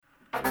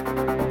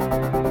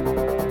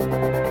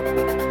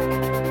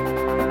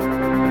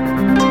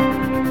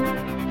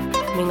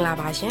မင်္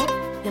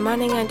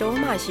ဂလာပါရှင်မြန်မာနိုင်ငံတော်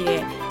မှာရှိ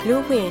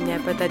တဲ့လူ့ခွင့်နဲ့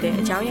ပတ်သက်တဲ့အ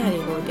ကြောင်းအရာ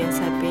တွေကိုတင်ဆ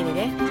က်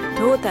ပေးနေတယ်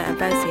ဒို့အတန်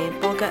အပတ်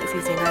စဉ်ပေါ့ကတ်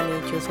အစီအစဉ်ကနေ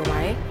ကြို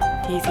ဆိုပါရစေ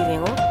ဒီအစီအ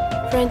စဉ်ကို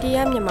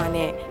Frontier မြန်မာ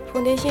နဲ့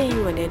Foundation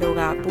UN တို့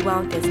ကပူး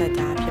ပေါင်းတင်ဆက်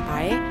တာဖြစ်ပါ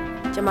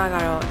တယ်ကျွန်မက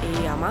တော့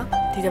အေးအေး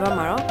အောင်ပါဒီတစ်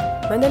ပတ်မှာတော့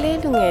မန္တ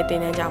လေးလူငယ်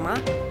တင်တန်းကျောင်း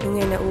မှာလူင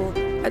ယ်2ဦး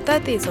အသက်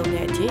သေဆုံး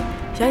တဲ့အထိ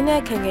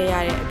ရိုက်နှက်ခံခဲ့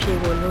ရတဲ့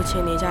အဖြစ်ကို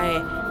လိုချင်နေကြတဲ့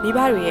မိ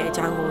ဘတွေရဲ့အ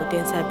ကြောင်းကို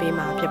တင်ဆက်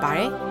ပေးမှာဖြစ်ပါ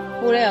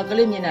တယ်ကိုယ်ကက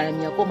လေးမြင်လာတယ်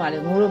မြေကိုမှ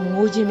လည်း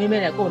ငိုလို့ငိုချင်းမ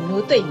င်းမဲနဲ့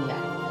ကိုမျိုးသိမ့်နေရ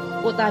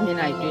တယ်ကို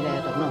သားမြင်လာရင်တွေ့လိုက်ရ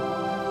တော့နော်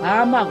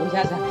ဘာမှကိုရ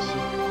စားမ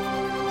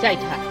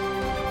ရှိကြိုက်ထား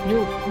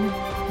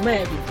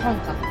မျိုးမဲ့ပြီး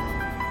ဖောင်း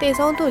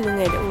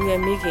ကတေဆုံးသူလူငယ်2ဦး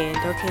ရဲ့မိခင်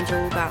ဒေါခင်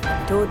ချိုးက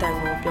ဒို့အတန်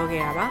ကိုပြောခဲ့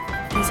တာပါ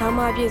ဒီဆောင်မ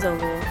ပြည့်စုံ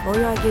ကိုမုံ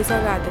ရွာကေဆက်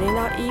ကသတင်း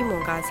တော်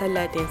အီးမွန်ကဆက်လ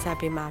က်တင်ဆက်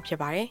ပေးမှာဖြစ်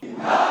ပါ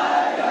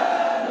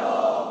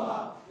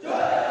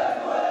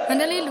တယ်မန္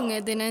တလေးလူ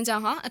ငယ်တင်နန်းကျော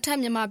င်းဟာအ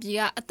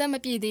ထက်မြန်မာပြည်ကအသက်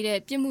မပြည့်သေးတဲ့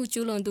ပြစ်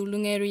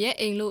မှုကျူးလွန်သူလူငယ်တွေရဲ့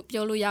အိမ်လို့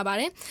ပြောလို့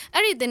ရပါတယ်။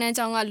အဲ့ဒီတင်နန်း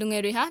ကျောင်းကလူ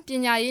ငယ်တွေဟာ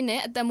ပညာရေး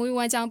နဲ့အသက်မွေးဝ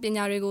မ်းကျောင်း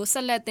ပညာတွေကိုဆ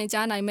က်လက်သင်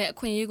ကြားနိုင်မဲ့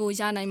အခွင့်အရေး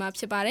ကိုရနိုင်မှာ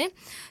ဖြစ်ပါတယ်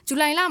။ဇူ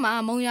လိုင်လ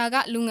မှာမုံရွာက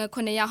လူငယ်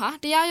9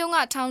ယောက်ဟာတရားရုံးက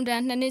ထောင်ဒ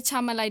ဏ်2နှစ်ချ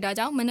မှတ်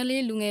လိုက်တာကြောင့်မန္တ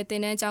လေးလူငယ်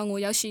တင်နန်းကျောင်း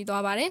ကိုရောက်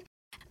ရှိသွားပါတယ်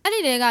။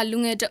အဲ့ဒီတဲကလူ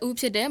ငယ်တဦး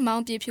ဖြစ်တဲ့မော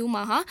င်ပြဖြူး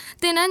မာဟာ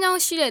တင်နန်းကျောင်း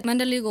ရှိတဲ့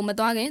မန္တလေးကို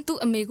မသွားခင်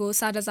သူ့အမေ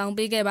ကိုစာတစ်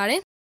စောင်ပေးခဲ့ပါတ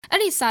ယ်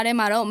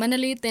အဲ့ဒီစာထဲမှာတော့မန္တ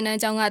လေးတင်နန်း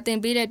ကျောင်းက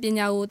တင်ပေးတဲ့ပ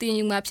ညာကိုသင်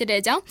ယူမှာဖြစ်တဲ့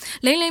အကြောင်း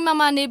လိမ့်လိမ့်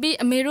မမနေပြီး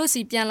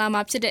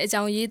အမေတို့စီပြန်လာမှာဖြစ်တဲ့အ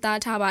ကြောင်းရေး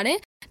သားထားပါ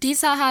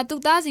တယ်ဒီစာဟာသူ့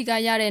သားစီက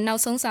ရတဲ့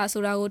နောက်ဆုံးစာဆို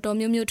တာ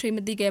ကိုတော်မျိုးမျိုးထွေးမ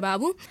သိ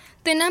ခဲ့ပါဘူး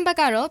တင်နန်းဘက်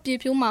ကတော့ပြေ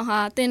ဖြိုးမောင်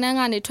ဟာတင်န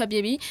န်းကနေထွက်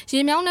ပြေးပြီး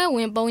ရေမြောင်းနဲ့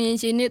ဝင်ပုံ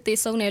ရင်ရေနစ်သေ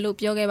ဆုံး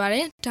တယ်လို့ပြောခဲ့ပါ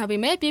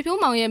တယ်ဒါပေမဲ့ပြေဖြိုး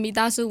မောင်ရဲ့မိ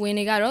သားစုဝင်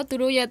တွေကတော့သူ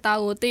တို့ရဲ့သား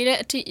ကိုသေတဲ့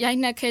အထိရိုက်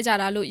နှက်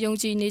ခဲ့ကြတာလို့ယုံ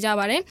ကြည်နေကြ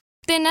ပါ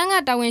တယ်တင်နန်း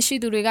ကတာဝန်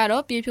ရှိသူတွေ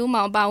ကတော့ပြေ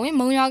ဖြိုးမောင်ပါ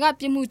ဝင်မုံရွာက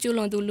ပြစ်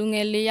မှုကျူးလွန်သူလူင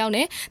ယ်4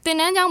ယောက်နဲ့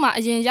တင်နန်းကျောင်း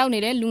မှာအရင်ရောက်နေ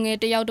တဲ့လူငယ်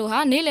1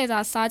ယောက်တို့ဟာနေ့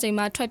လယ်စာစား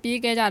ချိန်မှာထွက်ပြေး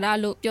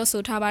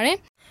ခဲ့ကြတာလို့ပြောဆိုထားပါတယ်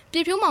။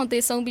ပြေဖြိုး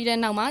မောင်သေဆုံးပြီးတဲ့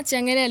နောက်မှာ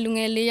ကြံခဲ့တဲ့လူင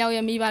ယ်4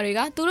ယောက်ရဲ့မိဘတွေ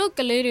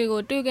ကသူတို့ကလေးတွေ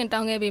ကိုတွေ့ခွင့်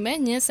တောင်းခဲ့ပေမဲ့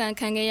ညှဉ်းဆန်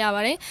ခံခဲ့ရပါ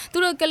တယ်။သူ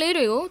တို့ကလေး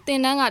တွေကို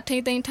တင်နန်းကထိ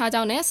မ့်သိမ်း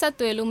ထားကြောင်းနဲ့ဆက်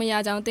သွယ်လို့မရ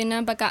ကြောင်းတင်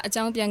နန်းဘက်က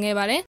အကြောင်းပြန်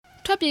ခဲ့ပါတယ်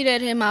။ထွက်ပြေး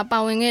တဲ့ထဲမှာပါ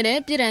ဝင်ခဲ့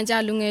တဲ့ပြည်ထန်ကြ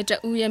လူငယ်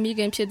2ဦးရဲ့မိခ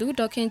င်ဖြစ်သူ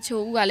ဒေါခင်ချို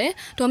ဦးကလ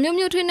ည်းဒေါ်မျိုး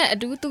မျိုးထွေးနဲ့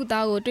အတူသူ့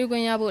သားကိုတွေ့ခွ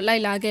င့်ရဖို့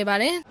လိုက်လာခဲ့ပါ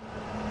တယ်။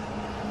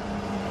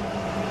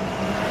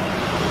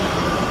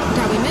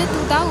သူ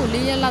သားကို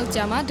4ရက်လောက်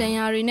ကြာမှဒဏ်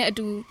ရာတွေနဲ့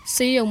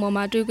အတူဆေး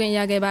ရုံပေါ်မှာတွေ့ခွင့်ရ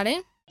ခဲ့ပါတယ်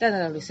။တက်တ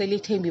ယ်လို့စိတ်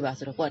လေးထိမ့်ပြပါ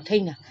ဆိုတော့ကို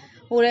ကထိမ့်တာ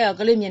။ဟိုတဲ့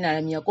ကကလေးမြင်လာတ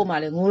ယ်မြေကိုမှ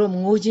လည်း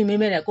ငိုလို့ငိုချင်းမ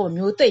င်းမဲနဲ့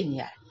ကိုမျိုးသိ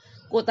မ့်နေရတယ်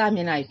။ကိုသားမြ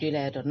င်လာ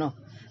ရင်တွေ့လိုက်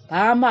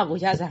ရတော့နော်ဘာမှကို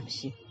ရစား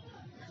မရှိ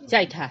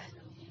ကြိုက်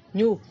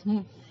ထားမျိုး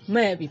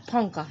မဲ့ပြီးဖော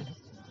င်းကားလို့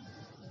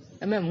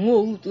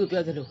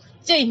အမေငို့သူပြောသ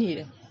လိုကြိတ်နေ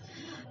တယ်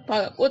။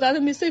ဘာကိုသား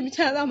သမီးစိတ်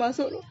မချမ်းသာမှ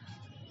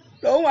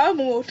ဆိုလို့လုံးဝ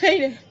မငိုထိ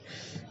မ့်တယ်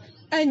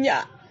။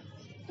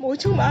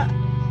အညာမိုးချုံမ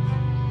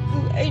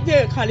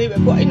အဲ့ဒီခါလေးပဲ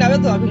ကိုအဲ့နာပဲ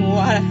သွားပြီး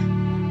ငိုရတာ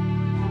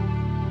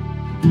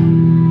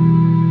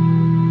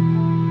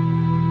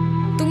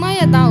သူ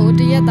မရဲ့သားကို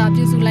တရက်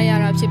သားပြုစုလိုက်ရ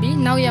တာဖြစ်ပြီး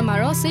နောက်ရက်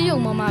မှာတော့ဆေး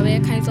ရုံပေါ်မှာပဲ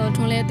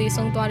ခိုင်စော်ထွန်းလဲသေ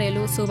ဆုံးသွား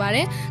တယ်လို့ဆိုပါ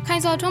တယ်ခို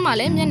င်စော်ထွန်းမှာ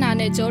လည်းမျက်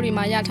နှာနဲ့ကြော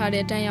တွေမှာရထား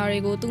တဲ့ဒဏ်ရာ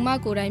တွေကိုသူ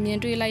မကိုယ်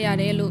တိုင်မြင်တွေ့လိုက်ရတ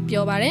ယ်လို့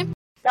ပြောပါ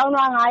တယ်ကျောင်း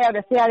သား9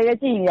ယောက်တဲ့ဆရာတွေလည်း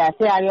ကြည့်နေတာဆ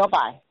ရာတွေရောပါ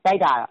တယ်ရိုက်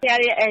တာ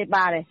ဆရာတွေ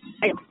အဲ့ပါတယ်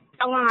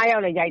အဲ့ကျောင်းသား9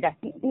ယောက်လည်းရိုက်တာ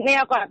2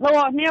ယောက်က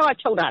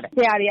ချုပ်တာတယ်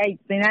ဆရာတွေ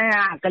အဲ့သင်တန်း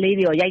ကက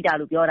လေးတွေရောရိုက်တာ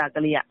လို့ပြောတာ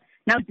ကလေး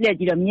ကနောက်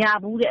လက်ကြည့်တော့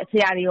မြာဘူးတဲ့ဆ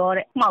ရာတွေရော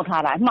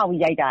တဲ့မှောက်ထားတာမှောက်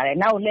ပြီးရိုက်တာတဲ့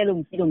နောက်လှည့်လို့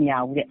ကြည့်လို့မ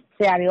ရဘူးတဲ့ဆ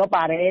ရာတွေရောပါ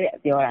တယ်တဲ့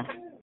ပြောတာ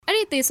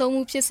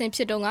အဲ့ဒီသေဆုံးမှုဖြစ်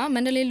စဉ်ဖြစ်တော့က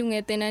မန္တလေးလူင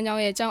ယ်တင်န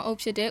န်းကျောင်းရဲ့ကျောင်းအုပ်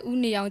ဖြစ်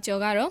တဲ့ဦးနေအောင်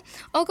ကျော်ကတော့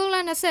ဩဂုတ်လ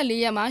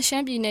24ရက်မှာရှ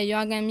မ်းပြည်နယ်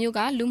ရွာငံမြို့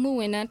ကလူမှု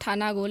ဝန်ထ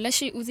မ်းဌာနကိုလက်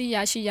ရှိဦးစီး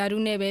ရာ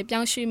ရှိရာထူး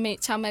နဲ့ပဲပြောင်း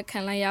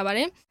ရွှေ့မိတ်ချမှတ်ခံလိုက်ရပါတ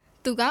ယ်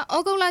သူကဩ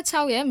ဂုတ်လ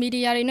6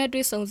ရက်မီဒီယာတွေ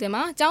နဲ့တွေ့ဆုံ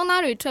စဉ်မှာကျော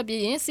င်းသား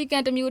တွေထွက်ပြေးရင်စီ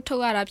ကံတစ်မျိုးထု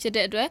တ်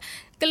ရတာဖြစ်တဲ့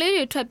အတွက်က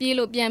လေးတွေထွက်ပြေး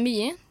လို့ပြန်ပြီး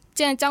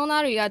ရင်ကျန်ကျောင်း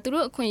သားတွေ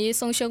ကသူတို့အခွင့်အ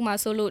ရေးဆုံးရှုံး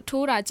မှာဆိုလို့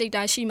ထိုးတာ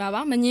ကြိတ်တာရှိ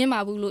မှာပါမငင်းပါ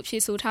ဘူးလို့ဖြေ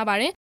ဆိုထားပါ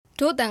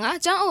တယ်ဒို့တန်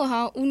ကကျောင်းအုပ်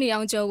ဟောင်းဦးနေ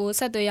အောင်ကျော်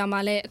ကိုဆက်သွယ်ရမှာ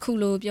လဲ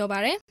အခုလိုပြောပါ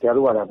တယ်ဆရာ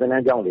တို့ကတော့သင်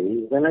တန်းကျော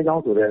င်းလေသင်တန်းကျော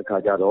င်းဆိုတဲ့အခါ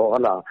ကျတော့ဟု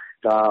တ်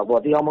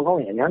လားဒါပေါ်တရားမကောင်း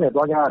ရင်အများ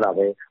နဲ့တွားကြရတာပဲ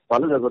ဘာ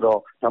လို့လဲ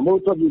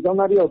ဆိုတော့ဒါမို့ထွက်ပြီးကျောင်း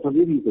သားတ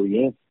ယောက်ထွက်ပြီးပြီဆိုရ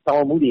င်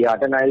တောင်းမှုတွေ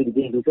ကတနင်္လာရီ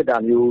ဒီလိုစစ်တာ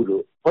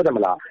မျိုးလို့ဟုတ်တယ်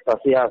မလား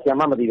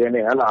ဆရာမသိ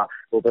တဲ့နဲ့ဟုတ်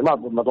လားဘယ်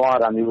မှမသွားရ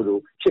တာ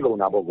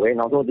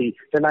မျိုးလို့ဖြစ်ကုန်တာပေါ့ကွယ်နောက်ဆုံးဒီ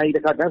တနင်္လာရီတ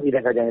စ်ခါတန်းစီ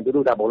တဲ့ခါကျရင်သူ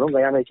တို့ဒါဘောလုံးက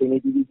န်ရမယ့်ချိန်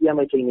တွေပြီးပြရ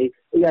မယ့်ချိန်တွေ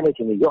အေးရမယ့်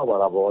ချိန်တွေရော့သွား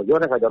တာပေါ့ရော့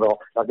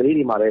တဲ့ခါကျတော့ဒါက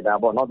လေးတွေမှလည်းဒါ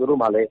ပေါ့နော်သူတို့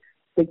မှလည်း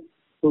စိတ်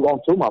သူ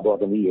ကောင်းဆုံး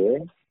မှာပေါ့သ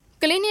မီးရဲ့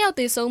ကလေး2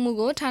ယောက်သေဆုံးမှု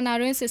ကိုဌာန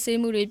တွင်းစစ်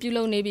ဆေးမှုတွေပြု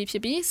လုပ်နေ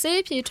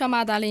ပြီဖြစ်ပြီးဆေး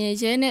ဖြေထွက်မှသာလျှင်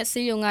ရဲ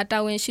နဲ့ဆေးရုံကတာ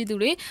ဝန်ရှိသူ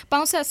တွေပေါ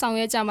င်းဆက်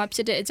ဆောင်ရွက်ကြမှာဖြ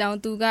စ်တဲ့အကြော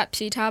င်းသူက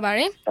ဖြေထားပါ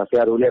တယ်။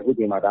ဆရာတို့လည်းအခု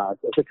ချိန်မှာဒါ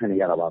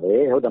အချက်ခံနေရတာပါပဲ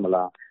ဟုတ်တယ်မ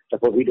လား။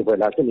တစ်ခုပြီးတစ်ခွက်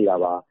လာ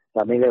စစ်နေတာပါ။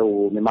ဒါမင်းလည်း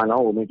မြန်မာ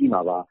နောင်းကိုမကြ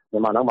ည့်မှာပါ။မြ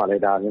န်မာနောင်းမှာလ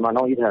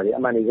ည်းဒါမြန်မာနောင်းရေးထားတယ်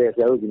အမှန်နေတဲ့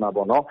ဆရာတို့ဒီမှာ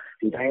ပေါ့နော်။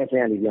ဒီတိုင်းအဆ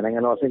င့်ကနေပြည်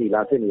နိုင်ငံတော်စစ်နေ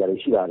လားစစ်နေရတယ်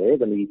ရှိပါတယ်။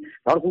သမီး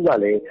နောက်တစ်ခု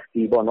ကလ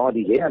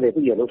ည်းဒီပေါ့နော်ဒီရဲရ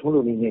တယ်သူ့ရဲ့လှုပ်ထုံး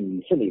လို့နေ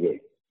နေစစ်နေတယ်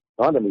။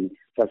နော်သမီး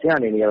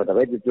ဆရာအနေနဲ့ကတော့ဒါပဲ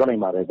ပြော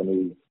နိုင်ပါတယ်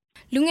သမီး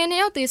လူငယ်2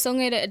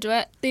ယောက်သေဆုံးခဲ့တဲ့အတွ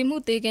က်တေ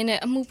မှုသေးကင်း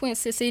တဲ့အမှုဖွင့်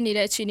စစ်ဆေးနေ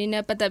တဲ့အခြေအနေ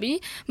နဲ့ပတ်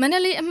သက်ပြီးမန္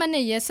တလေးအမှတ်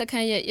2ရဲစခ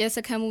န်းရဲ့ရဲ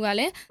စခန်းမှု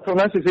ကလည်းစုံ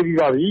စမ်းစစ်ဆေးပြီး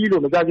ပါ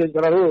ပြီလို့မကြခင်ကျွ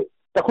န်တော်တို့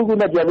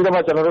တစ်ခုခုနဲ့ပြန်ပြီးတော့မှ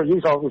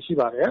ကျွန်တော်တို့ရေးဆောင်ဖို့ရှိ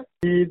ပါ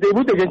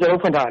တယ်ဒီတေဘူးတေချင်းကျွန်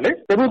တော်ဖွင့်ထား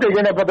တယ်လေတေဘူးတေချ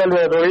င်းနဲ့ပတ်သက်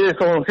လို့တော့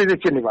ရေးဆောင်စစ်စစ်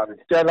ဖြစ်နေပါ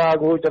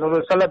ပြီကျန်တာကို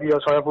ကျွန်တော်တို့ဆက်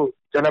လက်ပြီးတော့ဆောင်ရွက်ဖို့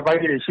ကျွန်တော်ပို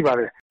င်းတွေရှိပါတ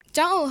ယ်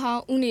ကျောင်းအုပ်ဟော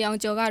င်းဦးနေအောင်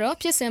ကျော်ကတော့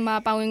ဖြစ်စဉ်မှာ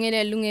ပါဝင်ခဲ့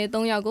တဲ့လူငယ်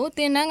3ယောက်ကို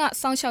တင်နန်းက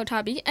စောင့်ရှောက်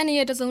ထားပြီးအန္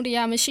တရာယ်တစုံတ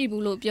ရာမရှိ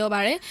ဘူးလို့ပြောပါတ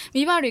ယ်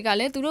မိဘတွေ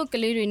ကလည်းသူတို့က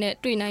လေးတွေ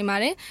နဲ့တွေ့နိုင်ပါ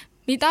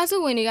တယ်မိသား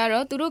စုဝင်တွေ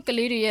ကတော့သူတို့က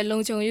လေးတွေရဲ့လုံ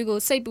ခြုံရေးကို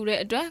စိတ်ပူ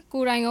တဲ့အတွက်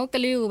ကိုယ်တိုင်ရောက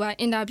လေးကိုပါ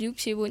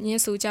အင်တာဗျူးဖြေဖို့ညှ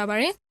င်းဆိုကြပါ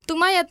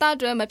တယ်သူမရဲ့သား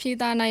အတွက်မ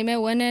ဖြေသားနိုင်မဲ့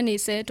ဝမ်းနည်းနေ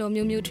စေတော်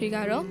မျိုးမျိုးထွေး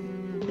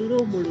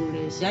ကတော့သူတို့မလို့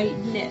လေ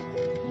ရိုက်နဲ့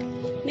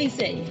နှိမ့်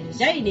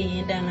ဆက်ရိုက်နေ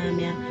ရင်တန်လာ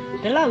များ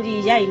ဒီ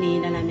လောက်ကြီးရိုက်နေ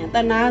ရင်တန်လာများ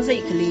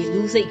တနာစိတ်က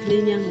လေးလူစိတ်က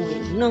လေးများငွေ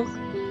နော်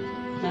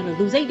ဒါတော့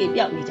လူစိတ်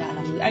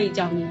တွေပျောက်နေကြလားအဲ့ဒီအ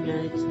ကြော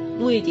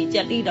င်းကြီးများတွေးကြည့်ကြ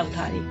က်တိ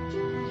တောက်ထား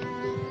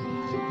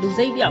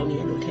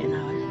တယ်လူစိတ်ပျောက်နေတယ်လို့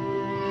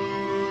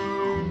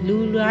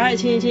ထင်တာပါလူလား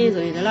အချင်းချ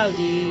င်းဆိုရင်ဒီလောက်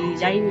ကြီး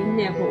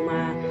ရိုက်နေဖို့မှာ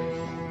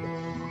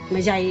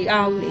မရိုက်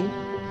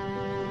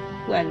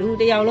အောင်လေဟို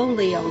ကလူတ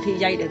ယောက်လုံးသေး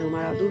အောင်ထိရိုက်တယ်ဆိုမှ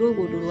တော့သူတို့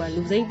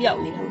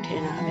ကလူစိတ်ပျောက်နေလို့ထ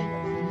င်တာပဲ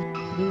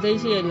လူသိ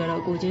ရှိရ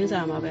တဲ့တော့ကိုချ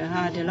င်းစာမှာပဲဟာ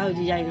ဒီ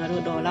လောက်ကြီးရိုက်ငါ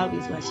တို့တော်လောက်ပြီ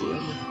ဆိုတာရှိ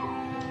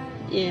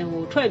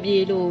အောင်ပြင်ဟိုထွက်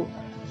ပြေး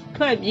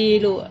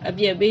လို့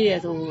အပြက်ပေး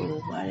တယ်ဆို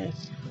ပါ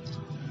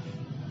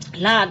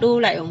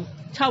တယ်လာတိုးလိုက်အောင်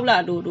6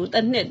လတိုးတ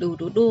စ်နှစ်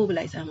တိုး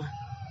ပလိုက်စမ်းပါ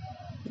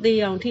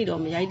သေ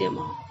အောင်ထိတော့မရိုက်တယ်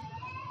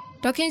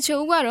မောင်ဒေါ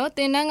ခင်ချိုဦးကတော့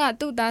တင်နန်းက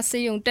သူ့သား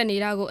စေးရုံ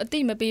တက်နေတာကို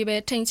အတိမ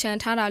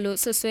ပေးပဲထိန်ချန်ထားတာလို့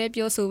ဆွ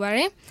ဆွဲပြောဆိုပါ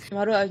တယ်ကျမ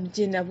တို့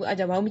ကကျင်တယ်ဘူးအ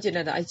ကြဘာမှမကျင်တ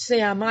တ်တာ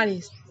ဆရာမ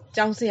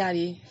တွေကျောင်း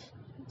ဆရာတွေ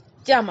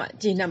ကြ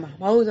မှာကျင်တတ်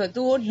မှာမဟုတ်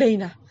ဆိုသူကိုလိန်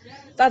တာ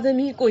တာ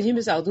သမီကိုရင်း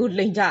မစောက်သူ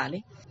လိန်ကြ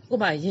လေ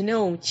ကိုမရင်းနေ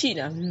အောင်ချိ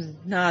တာ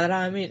နာ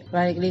သလားမင်း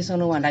ဘာကလေးဆုံး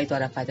လုံးကလိုက်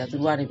သွား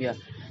တဲ့ခါကျသူတို့ကနေပြီးတော့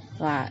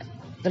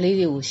ကလေး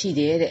တွေကို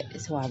ရှိတယ်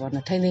တဲ့ဆိုတာပေါ့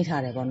နော်ထိမ့်သိမ့်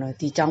ထားတယ်ပေါ့နော်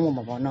ဒီကျော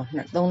င်းပေါ်မှာပေါ့နော်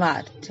3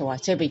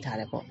လချက်ပိတ်ထား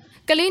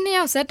တယ်ပေါ့ကလေး2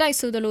ယောက်ဇက်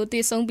တိုက်ဆိုသလို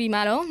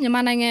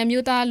တည်ဆုံးပြီးမှတော့မြန်မာနိုင်ငံ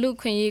အမျိုးသားလူ့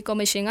ခွင့်ရေးကော်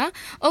မရှင်က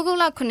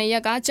ဩဂုတ်လ9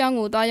ရက်ကကျော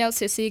င်းကိုတွား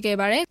ရောက်စစ်ဆေးခဲ့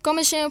ပါ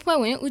တယ်ကော်မရှင်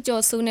အဖွဲ့ဝင်ဦး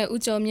ကျော်စိုးနဲ့ဦး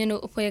ကျော်မြင့်တို့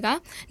အဖွဲ့က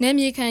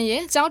နယ်မြေခံ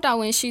ရဲ့ကျောင်းတာ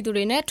ဝန်ရှိသူ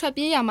တွေနဲ့ထွက်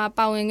ပြေးရမှာ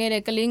ပါဝင်ခဲ့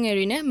တဲ့ကလေးငယ်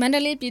တွေနဲ့မန္တ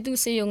လေးပြည်သူ့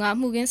စေယုံက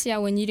မှုခင်းဆရာ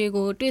ဝန်ကြီးတွေ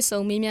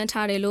ကိုတွေ့ဆုံမေးမြန်း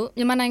ထားတယ်လို့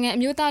မြန်မာနိုင်ငံအ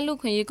မျိုးသား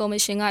လူ့ခွင့်ရေးကော်မ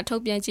ရှင်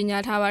ကထုတ်ပြန်ကြေ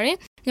ညာထားပါတယ်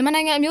မြန်မာ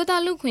နိုင်ငံအ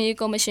မျိုးသားလူ့ခွင့်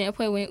ရေးကော်မရှင်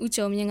အဖွဲ့ဝင်ဦး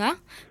ကျော်မြင့်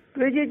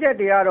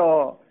ကတွေ့ကြချက်တွေ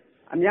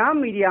ကတော့အများ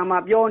မီဒီယာ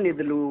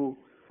မှာပြောနေသ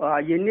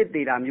လိုရင်းနစ်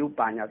သေးတာမျိုး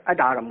ပါညာ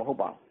အဲ့ဒါတော့မဟုတ်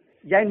ပါ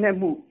ဘူးရိုက်နှက်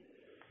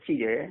မှုရှိ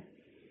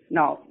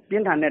တယ်နောက်ပြ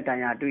င်းထန်တဲ့ဒဏ်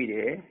ရာတွေ့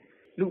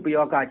တယ်လူပ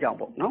ယောဂကြော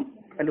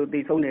င့်ပေါ့နော်အဲ့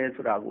လိုသိဆုံးတယ်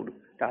ဆိုတာကို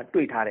ဒါ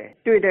တွေ့ထားတယ်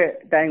တွေ့တဲ့အ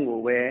တိုင်း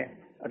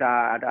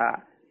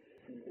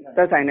ကိုပဲဒါသ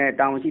က်ဆိုင်တဲ့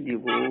တာဝန်ရှိသူ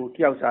ကိုတ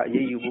ယောက်စာအ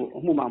ရေးယူဖို့အ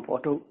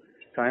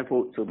မှုမှန်ဖော်ထုတ်ဆောင်ရွက်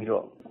ဖို့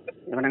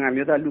ဆိုပြီးတော့မြန်မာနိုင်ငံ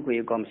မျိုးသားလူ့ခွင့်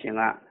ရေးကော်မရှင်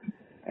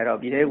ကအဲ့တော့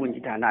ပြည်ထောင်စုဝန်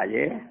ကြီးဌာ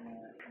နရဲ့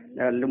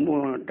လူ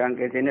မှုတန်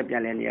ကယ်စင်းနဲ့ပြ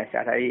န်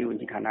လည်နေရာရှာထားရေး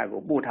ဝန်ကြီးဌာန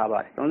ကိုပို့ထားပါ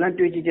တယ်။စုံစ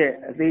မ်းတွေ့ကြည့်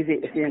တဲ့အ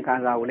သေးစိတ်အစီ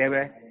ရင်ခံစာကိုလည်း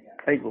ပဲ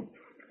အဲ့ကို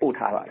ပို့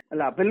ထားပါတယ်။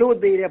ဟလာဘလို့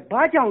သေးတယ်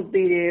ဘာကြော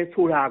င့်သေး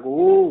တယ်ဆိုတာ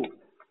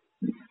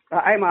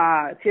ကိုအဲ့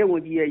မှာဆေး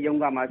ဝန်ကြီးရဲ့ရုံး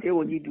ကမှာဆေးဝ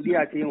န်ကြီးဒုတိ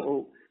ယဆေး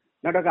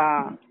ရုံအုပ်နောက်တက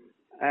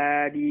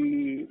ဒီ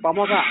ပါ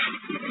မောက္ခ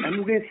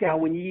မှုခင်းဆရာ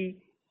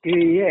ဝန်ကြီးတွေ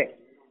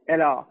ရဲ့အဲ့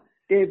တော့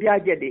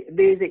တင်ပြချက်တွေ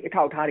အသေးစိတ်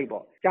အထောက်ထားတွေ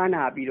ပေါ့ကြားနာ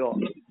ပြီးတော့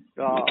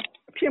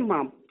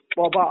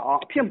အဖြစ်မှန်ပေါ်ပေါက်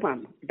အောင်အဖြစ်မှန်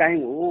အတို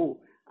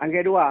င်းကိုအန်က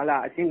ယ်တို့ကဟလာ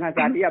အစဉ်ခံ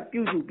စာတရား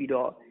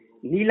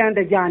ပြုစုပြီးတော့နီလန်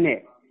တကြားနဲ့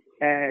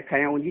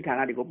ဆိုင်ရာဝန်ကြီးဌာ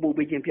နတွေ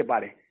ကိုပို့ပေးခြ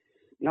င်းဖြစ်ပါတယ်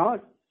။နော်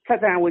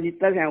ဆက်ဆံဝန်ကြီး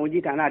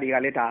ဌာနတွေ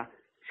ကလ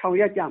ည်းဒါဆောင်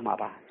ရွက်ကြ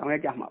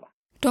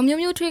မှာပါဒေါ်မျိုး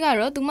မျိုးထွေးက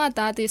တော့သူ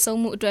မသားသေဆုံး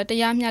မှုအတွက်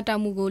တရားမျှတ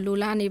မှုကို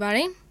လိုလားနေပါ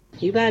တယ်။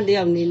ဒီဘက်တ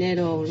ယောက်အနေ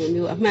နဲ့တော့လို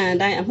မျိုးအမှန်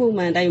တိုင်းအမှု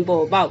မှန်တိုင်း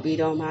ပေါ်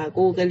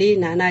ပေါက်ပြီးတော့မှကိုယ်ကလေး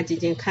နာနာကြည်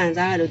ချ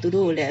င်းခံစား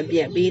ရလို့သူတို့ကိုလည်း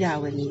အပြည့်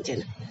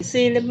ပေးတာပဲနေချင်တယ်။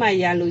စေးလက်မှတ်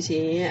ရလို့ရှိ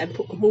ရင်အ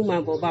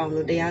မှုမှန်ပေါ်ပေါက်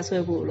လို့တရား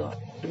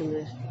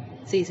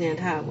စွဲဖို့တော့စီစဉ်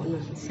ထားပါဘော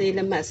နော်စေးလ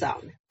က်မှတ်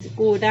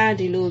ဆောင်ကို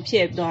တားဒီလိုဖြ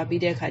စ်သွား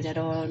ပြီး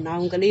တဲ့ခါကျတော့နော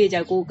င်ကလေးကြ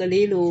ကိုက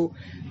လေးလို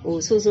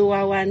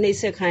ဟိုဆိုးဆိုးဝါးဝါ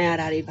နှိပ်စက်ခံ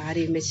ရတာတွေဘာ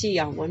တွေမ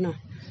ရှိအောင်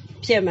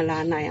ဘောနော်ဖြစ်မလာ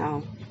နိုင်အော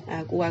င်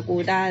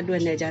ကိုတား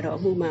အတွက်နဲ့ကြတော့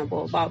အမှုမှန်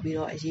ပေါ်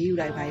ပေါက်ပြီးတော့အ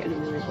ရေးယူလိုက်ပါရဲ့အဲ့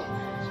လိုမျိုးပေါ့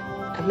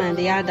အမှန်တ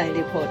ရားတိုင်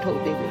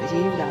လေးဖို့ထုတ်ပြီးအ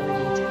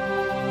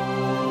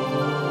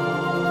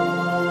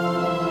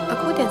ရေးယူတာပဲနေချင်အ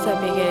ခုတင်ဆက်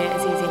ပေးခဲ့တဲ့အ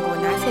စီအစဉ်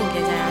ကိုနား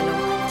ဆင်ကြကြရလို့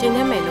ကျ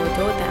င်းနေမယ်လို့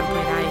တို့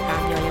တန်ဖွဲ့သားတွေက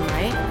ပြောနေပါ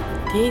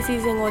တယ်ဒီအစီ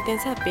အစဉ်ကိုတင်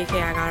ဆက်ပေး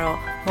ခဲ့ရ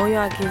ကတော့မုံ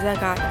ရွာခေဇက်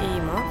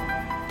ကအေးမော်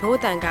ဒိုး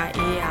တန်က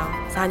အေးအောင်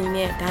ဇာနီ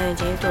နဲ့ဒိုင်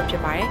ယန်ချင်းတို့ဖြ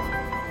စ်ပါ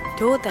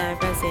တယ်ဒိုးတန်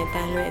ပတ်စင်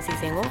တန်လွှဲအစီ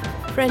အစဉ်ကို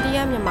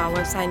Frontier မြန်မာ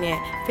website နဲ့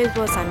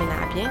Facebook စာမျက်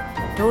နှာအပြင်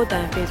ဒိုး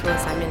တန် Facebook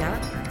စာမျက်နှာ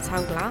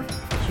SoundCloud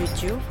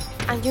YouTube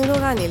အန်ကျူ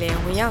တို့ကနေလ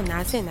ည်းဝင်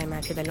ရောက်နားဆင်နိုင်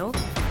မှာဖြစ်တယ်လို့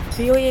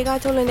VOA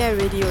ကထုတ်လွှင့်တဲ့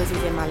Radio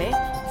အစီအစဉ်မှာလည်း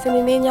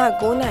စနေနေ့ည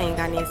9:00 နာရီ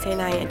ကနေ10:00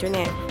 နာရီအတွင်း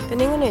နဲ့တ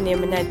နင်္ဂနွေ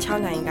နေ့မနက်6:00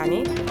 နာရီကနေ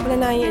9:00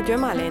 နာရီ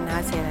အတွင်းမှာလ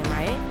ည်းနားဆင်နိုင်ပါ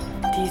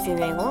တယ်ဒီအစီ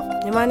အစဉ်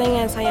ကိုမြန်မာနိုင်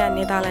ငံဆိုင်ရာန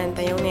ယ်သာ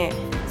လန်တရုံနဲ့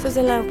ဆွစ်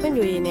ဇာ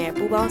လန်ဖွံ့ဖြိုးရေးနဲ့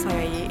ပူးပေါင်းဆောင်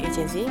ရွက်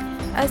ရေးအေဂျင်စီ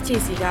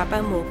SGC ကပ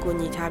တ်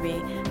မှုကူညီထားပြီး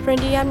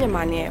Frontier မြန်မာ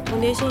နဲ့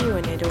Foundation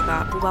UN တို့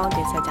ကပူးပေါင်း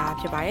တင်ဆက်ကြ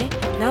ဖြစ်ပါတယ်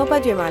။နောက်ပ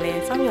တ်တွင်မှာလ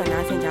ည်းစော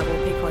င့်မျှော်နား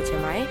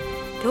ဆင်ကြဖို့ဖိတ်ခေါ်ချင်ပါတယ်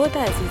။ဒို့အသ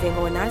က်အစီအ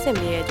စဉ်ကိုနားဆင်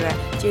ပေးတဲ့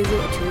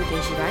အတွက်ကျေးဇူးအထူး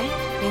တင်ရှိပါတယ်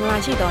။မင်္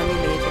ဂလာရှိသောနေ့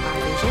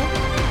လေးဖြစ်ပါစေရှင်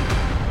။